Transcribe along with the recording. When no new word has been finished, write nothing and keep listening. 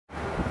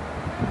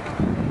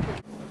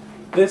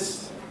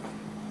This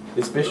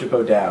is Bishop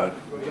O'Dowd.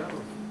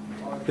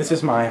 This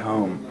is my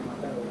home.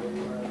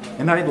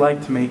 And I'd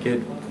like to make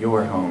it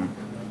your home.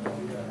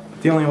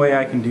 The only way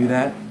I can do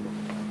that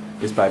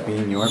is by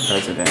being your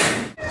president.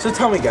 So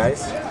tell me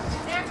guys,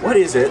 what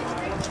is it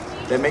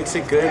that makes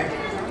a good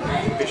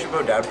Bishop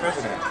O'Dowd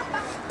president?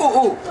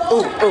 Ooh.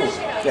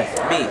 Yes.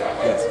 B.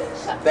 Yes.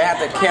 They have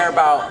to care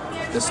about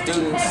the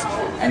students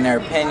and their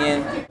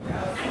opinion.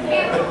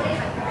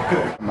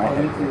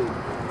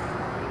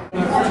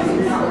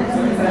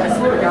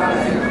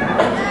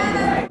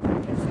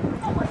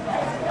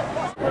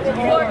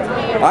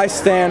 I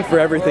stand for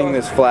everything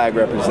this flag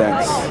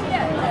represents.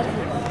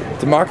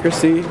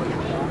 Democracy,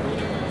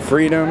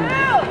 freedom,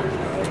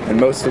 and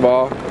most of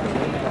all,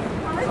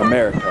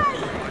 America.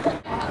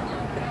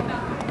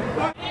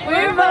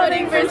 We're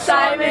voting for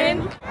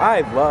Simon.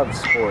 I love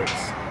sports.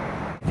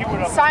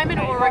 Simon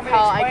or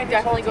Raquel, I could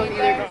definitely go to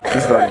either.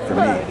 He's voting for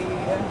me.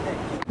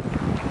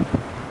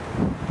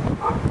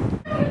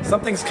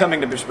 Something's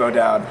coming to Bishop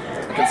O'Dowd.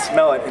 I can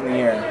smell it in the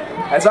air.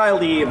 As I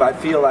leave, I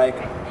feel like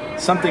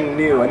something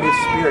new, a new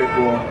spirit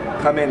will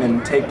come in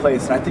and take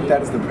place, and I think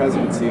that is the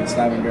presidency of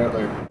Simon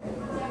Gertler.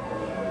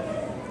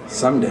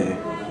 Someday,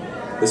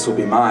 this will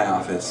be my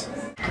office.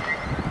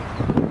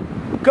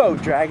 Go,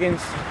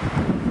 dragons!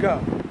 Go!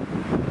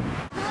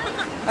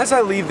 As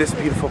I leave this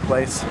beautiful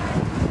place,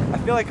 I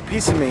feel like a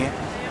piece of me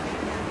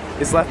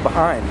is left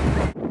behind.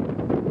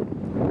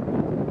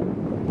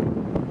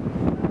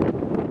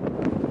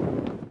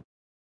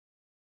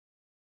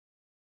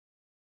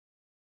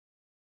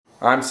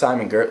 I'm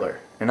Simon Gertler,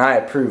 and I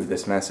approve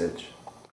this message.